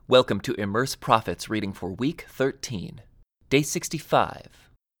Welcome to Immerse Prophets reading for week 13, day 65.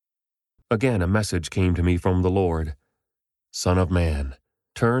 Again a message came to me from the Lord. Son of man,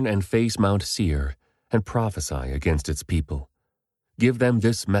 turn and face Mount Seir and prophesy against its people. Give them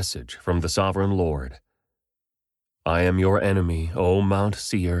this message from the sovereign Lord. I am your enemy, O Mount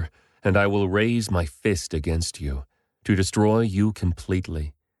Seir, and I will raise my fist against you, to destroy you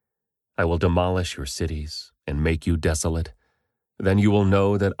completely. I will demolish your cities and make you desolate. Then you will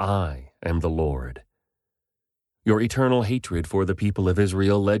know that I am the Lord. Your eternal hatred for the people of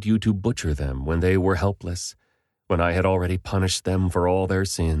Israel led you to butcher them when they were helpless, when I had already punished them for all their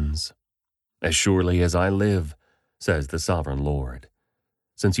sins. As surely as I live, says the sovereign Lord,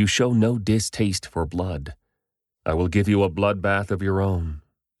 since you show no distaste for blood, I will give you a bloodbath of your own.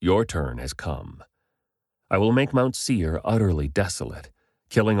 Your turn has come. I will make Mount Seir utterly desolate,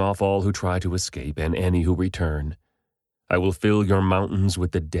 killing off all who try to escape and any who return. I will fill your mountains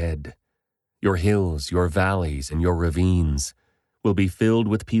with the dead. Your hills, your valleys, and your ravines will be filled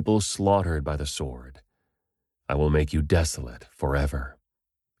with people slaughtered by the sword. I will make you desolate forever.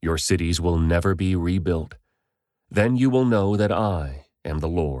 Your cities will never be rebuilt. Then you will know that I am the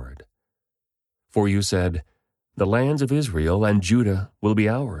Lord. For you said, the lands of Israel and Judah will be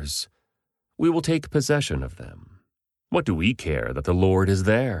ours. We will take possession of them. What do we care that the Lord is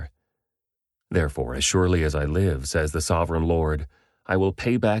there? Therefore, as surely as I live, says the sovereign Lord, I will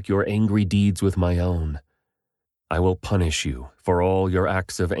pay back your angry deeds with my own. I will punish you for all your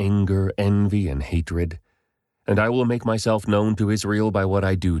acts of anger, envy, and hatred, and I will make myself known to Israel by what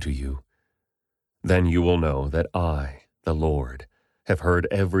I do to you. Then you will know that I, the Lord, have heard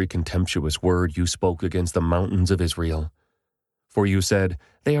every contemptuous word you spoke against the mountains of Israel. For you said,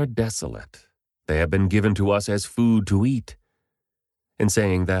 they are desolate. They have been given to us as food to eat. In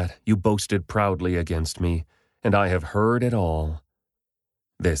saying that, you boasted proudly against me, and I have heard it all.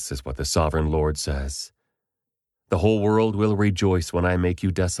 This is what the sovereign Lord says. The whole world will rejoice when I make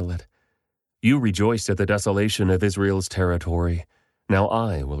you desolate. You rejoiced at the desolation of Israel's territory. Now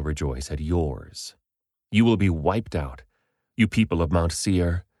I will rejoice at yours. You will be wiped out, you people of Mount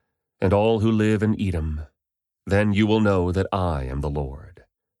Seir, and all who live in Edom. Then you will know that I am the Lord.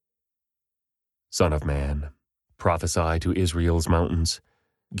 Son of man, prophesy to Israel's mountains.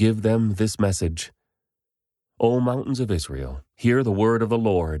 Give them this message. O mountains of Israel, hear the word of the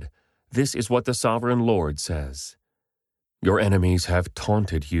Lord. This is what the sovereign Lord says. Your enemies have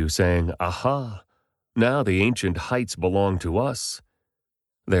taunted you, saying, Aha! Now the ancient heights belong to us.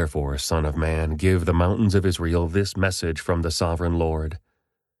 Therefore, Son of man, give the mountains of Israel this message from the sovereign Lord.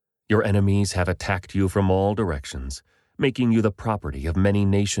 Your enemies have attacked you from all directions, making you the property of many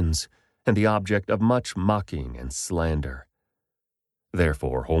nations, and the object of much mocking and slander.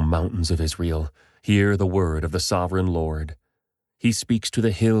 Therefore, O mountains of Israel, hear the word of the sovereign Lord. He speaks to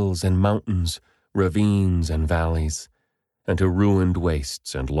the hills and mountains, ravines and valleys, and to ruined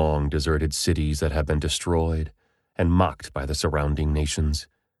wastes and long deserted cities that have been destroyed and mocked by the surrounding nations.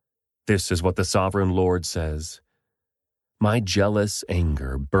 This is what the sovereign Lord says. My jealous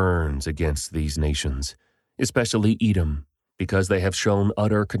anger burns against these nations, especially Edom, because they have shown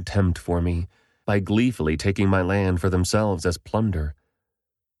utter contempt for me, by gleefully taking my land for themselves as plunder.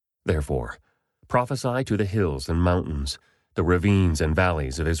 Therefore, prophesy to the hills and mountains, the ravines and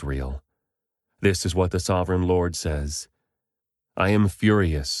valleys of Israel. This is what the sovereign Lord says. I am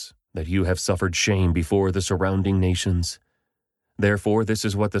furious that you have suffered shame before the surrounding nations. Therefore, this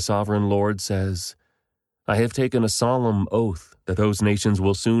is what the sovereign Lord says. I have taken a solemn oath that those nations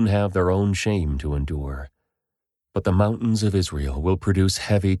will soon have their own shame to endure. But the mountains of Israel will produce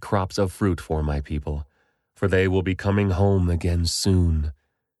heavy crops of fruit for my people, for they will be coming home again soon.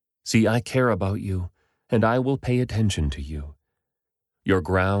 See, I care about you, and I will pay attention to you. Your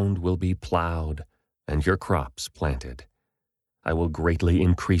ground will be plowed, and your crops planted. I will greatly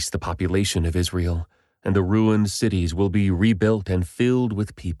increase the population of Israel, and the ruined cities will be rebuilt and filled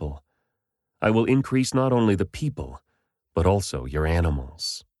with people. I will increase not only the people, but also your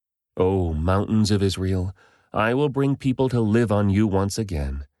animals. O mountains of Israel, I will bring people to live on you once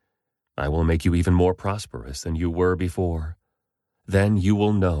again. I will make you even more prosperous than you were before. Then you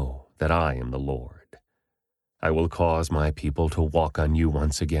will know that I am the Lord. I will cause my people to walk on you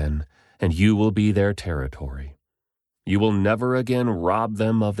once again, and you will be their territory. You will never again rob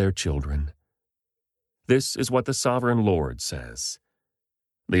them of their children. This is what the sovereign Lord says.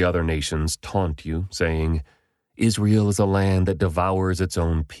 The other nations taunt you, saying, Israel is a land that devours its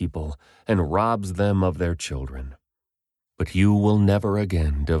own people and robs them of their children. But you will never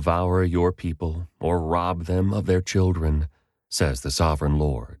again devour your people or rob them of their children, says the sovereign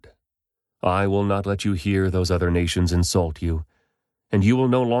Lord. I will not let you hear those other nations insult you, and you will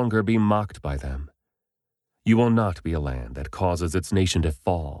no longer be mocked by them. You will not be a land that causes its nation to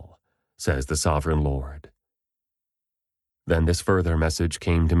fall, says the sovereign Lord. Then this further message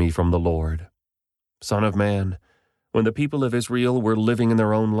came to me from the Lord. Son of man, when the people of Israel were living in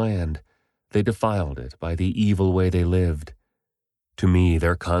their own land, they defiled it by the evil way they lived. To me,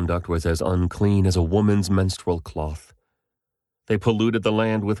 their conduct was as unclean as a woman's menstrual cloth. They polluted the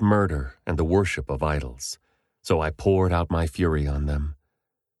land with murder and the worship of idols, so I poured out my fury on them.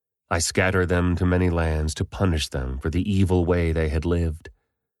 I scattered them to many lands to punish them for the evil way they had lived.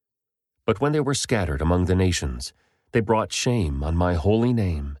 But when they were scattered among the nations, they brought shame on my holy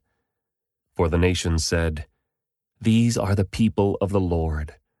name. For the nations said, "These are the people of the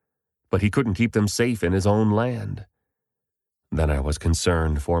Lord," but he couldn't keep them safe in his own land. Then I was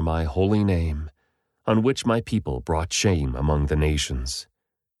concerned for my holy name, on which my people brought shame among the nations.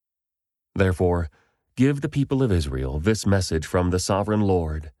 Therefore, give the people of Israel this message from the sovereign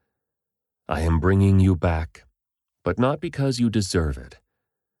Lord. I am bringing you back, but not because you deserve it.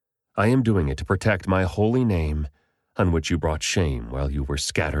 I am doing it to protect my holy name, on which you brought shame while you were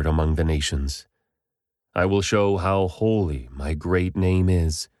scattered among the nations. I will show how holy my great name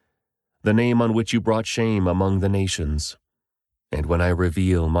is, the name on which you brought shame among the nations. And when I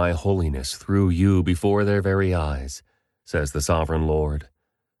reveal my holiness through you before their very eyes, says the sovereign Lord,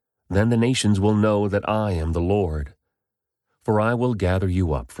 then the nations will know that I am the Lord. For I will gather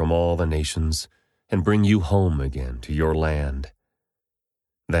you up from all the nations and bring you home again to your land.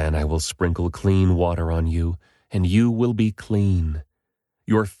 Then I will sprinkle clean water on you, and you will be clean.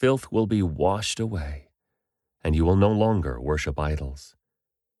 Your filth will be washed away, and you will no longer worship idols.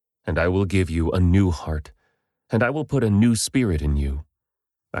 And I will give you a new heart, and I will put a new spirit in you.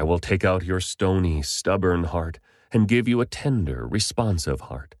 I will take out your stony, stubborn heart and give you a tender, responsive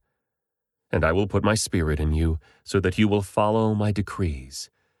heart. And I will put my spirit in you so that you will follow my decrees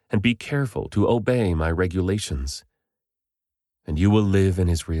and be careful to obey my regulations. And you will live in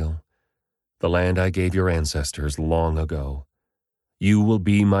Israel, the land I gave your ancestors long ago. You will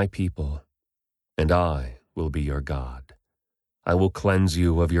be my people, and I will be your God. I will cleanse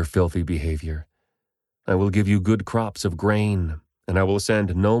you of your filthy behavior. I will give you good crops of grain, and I will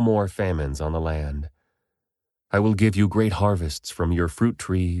send no more famines on the land. I will give you great harvests from your fruit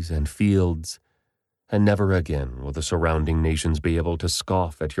trees and fields, and never again will the surrounding nations be able to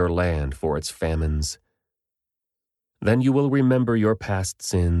scoff at your land for its famines. Then you will remember your past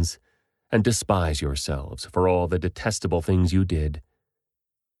sins and despise yourselves for all the detestable things you did.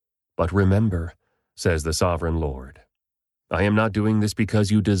 But remember, says the sovereign Lord, I am not doing this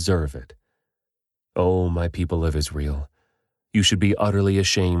because you deserve it. O my people of Israel, you should be utterly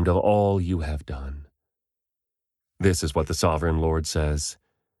ashamed of all you have done. This is what the sovereign Lord says.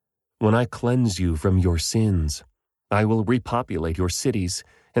 When I cleanse you from your sins, I will repopulate your cities,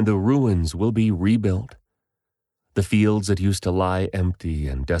 and the ruins will be rebuilt. The fields that used to lie empty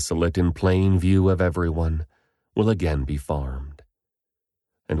and desolate in plain view of everyone will again be farmed.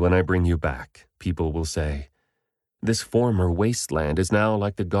 And when I bring you back, people will say, "This former wasteland is now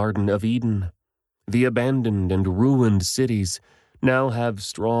like the Garden of Eden. The abandoned and ruined cities now have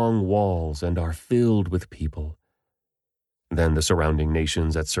strong walls and are filled with people." Then the surrounding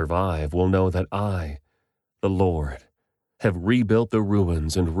nations that survive will know that I, the Lord, have rebuilt the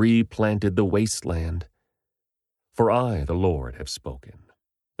ruins and replanted the wasteland. For I, the Lord, have spoken,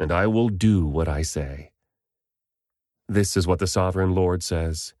 and I will do what I say. This is what the sovereign Lord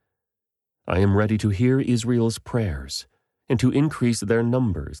says. I am ready to hear Israel's prayers and to increase their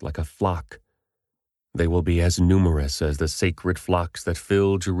numbers like a flock. They will be as numerous as the sacred flocks that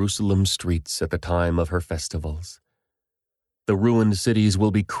fill Jerusalem's streets at the time of her festivals. The ruined cities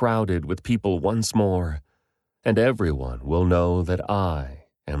will be crowded with people once more, and everyone will know that I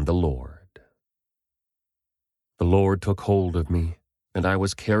am the Lord. The Lord took hold of me, and I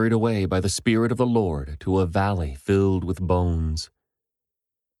was carried away by the Spirit of the Lord to a valley filled with bones.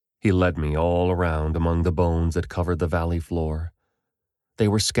 He led me all around among the bones that covered the valley floor. They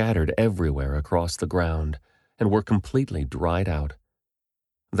were scattered everywhere across the ground and were completely dried out.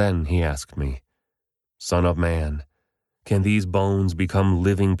 Then he asked me, "Son of man, can these bones become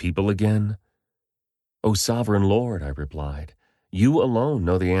living people again?" "O sovereign Lord," I replied, "you alone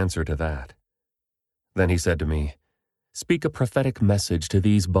know the answer to that." Then he said to me, "Speak a prophetic message to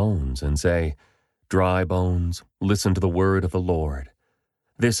these bones and say, 'Dry bones, listen to the word of the Lord.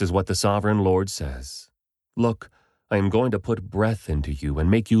 This is what the sovereign Lord says. Look, I am going to put breath into you and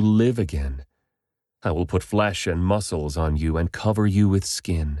make you live again. I will put flesh and muscles on you and cover you with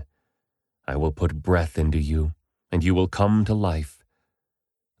skin. I will put breath into you, and you will come to life.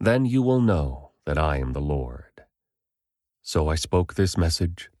 Then you will know that I am the Lord.'" So I spoke this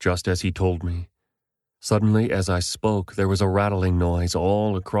message just as he told me. Suddenly, as I spoke, there was a rattling noise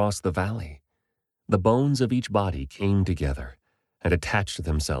all across the valley. The bones of each body came together and attached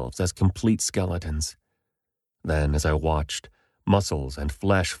themselves as complete skeletons. Then, as I watched, muscles and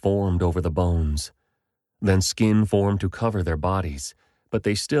flesh formed over the bones. Then skin formed to cover their bodies, but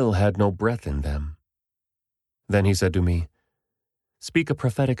they still had no breath in them. Then he said to me, "Speak a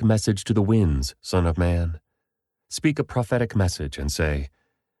prophetic message to the winds, Son of Man. Speak a prophetic message and say,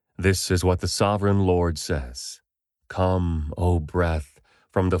 'This is what the sovereign Lord says. Come, O breath,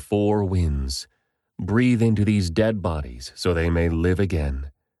 from the four winds. Breathe into these dead bodies so they may live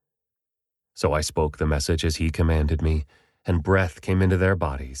again.' So I spoke the message as he commanded me, and breath came into their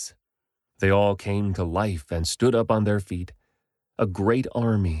bodies. They all came to life and stood up on their feet, a great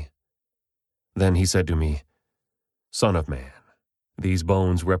army. Then he said to me, 'Son of man, these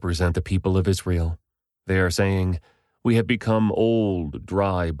bones represent the people of Israel. They are saying, "We have become old,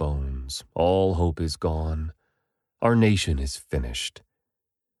 dry bones. All hope is gone. Our nation is finished."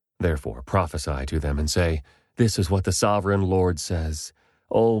 Therefore prophesy to them and say, "This is what the sovereign Lord says.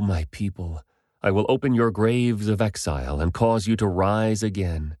 O my people, I will open your graves of exile and cause you to rise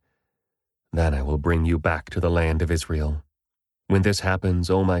again. Then I will bring you back to the land of Israel. When this happens,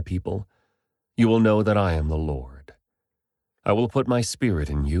 O my people, you will know that I am the Lord. I will put my spirit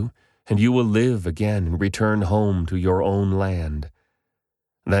in you, and you will live again and return home to your own land.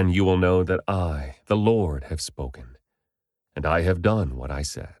 Then you will know that I, the Lord, have spoken, and I have done what I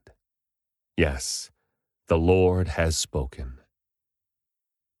said. Yes, the Lord has spoken."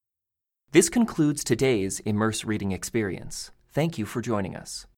 This concludes today's Immerse reading experience. Thank you for joining us.